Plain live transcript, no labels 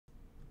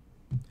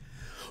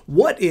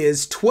What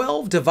is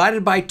 12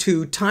 divided by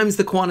 2 times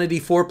the quantity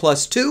 4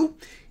 plus 2?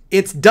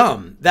 It's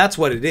dumb. That's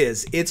what it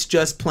is. It's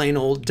just plain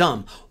old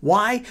dumb.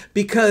 Why?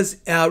 Because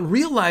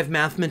real life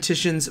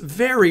mathematicians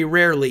very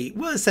rarely,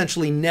 well,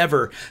 essentially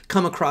never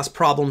come across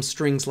problem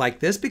strings like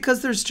this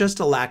because there's just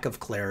a lack of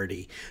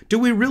clarity. Do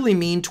we really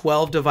mean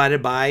 12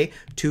 divided by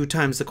 2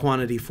 times the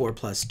quantity 4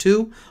 plus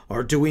 2?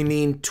 Or do we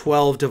mean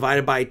 12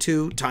 divided by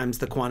 2 times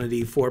the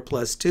quantity 4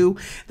 plus 2?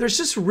 There's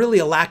just really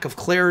a lack of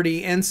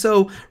clarity, and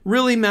so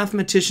really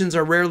mathematicians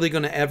are rarely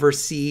going to ever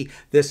see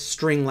this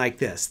string like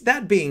this.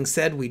 That being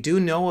said, we do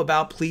know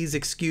about please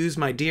excuse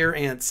my dear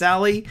Aunt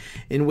Sally,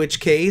 in which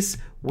case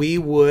we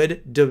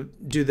would do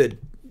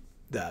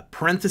the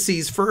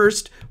parentheses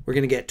first. We're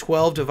going to get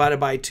 12 divided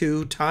by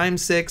 2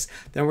 times 6.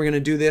 Then we're going to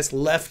do this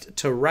left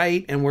to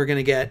right, and we're going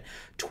to get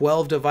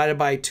 12 divided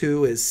by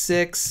 2 is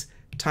 6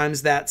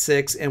 times that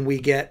 6, and we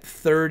get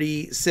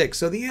 36.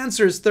 So the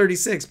answer is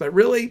 36, but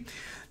really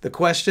the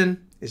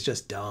question is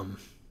just dumb.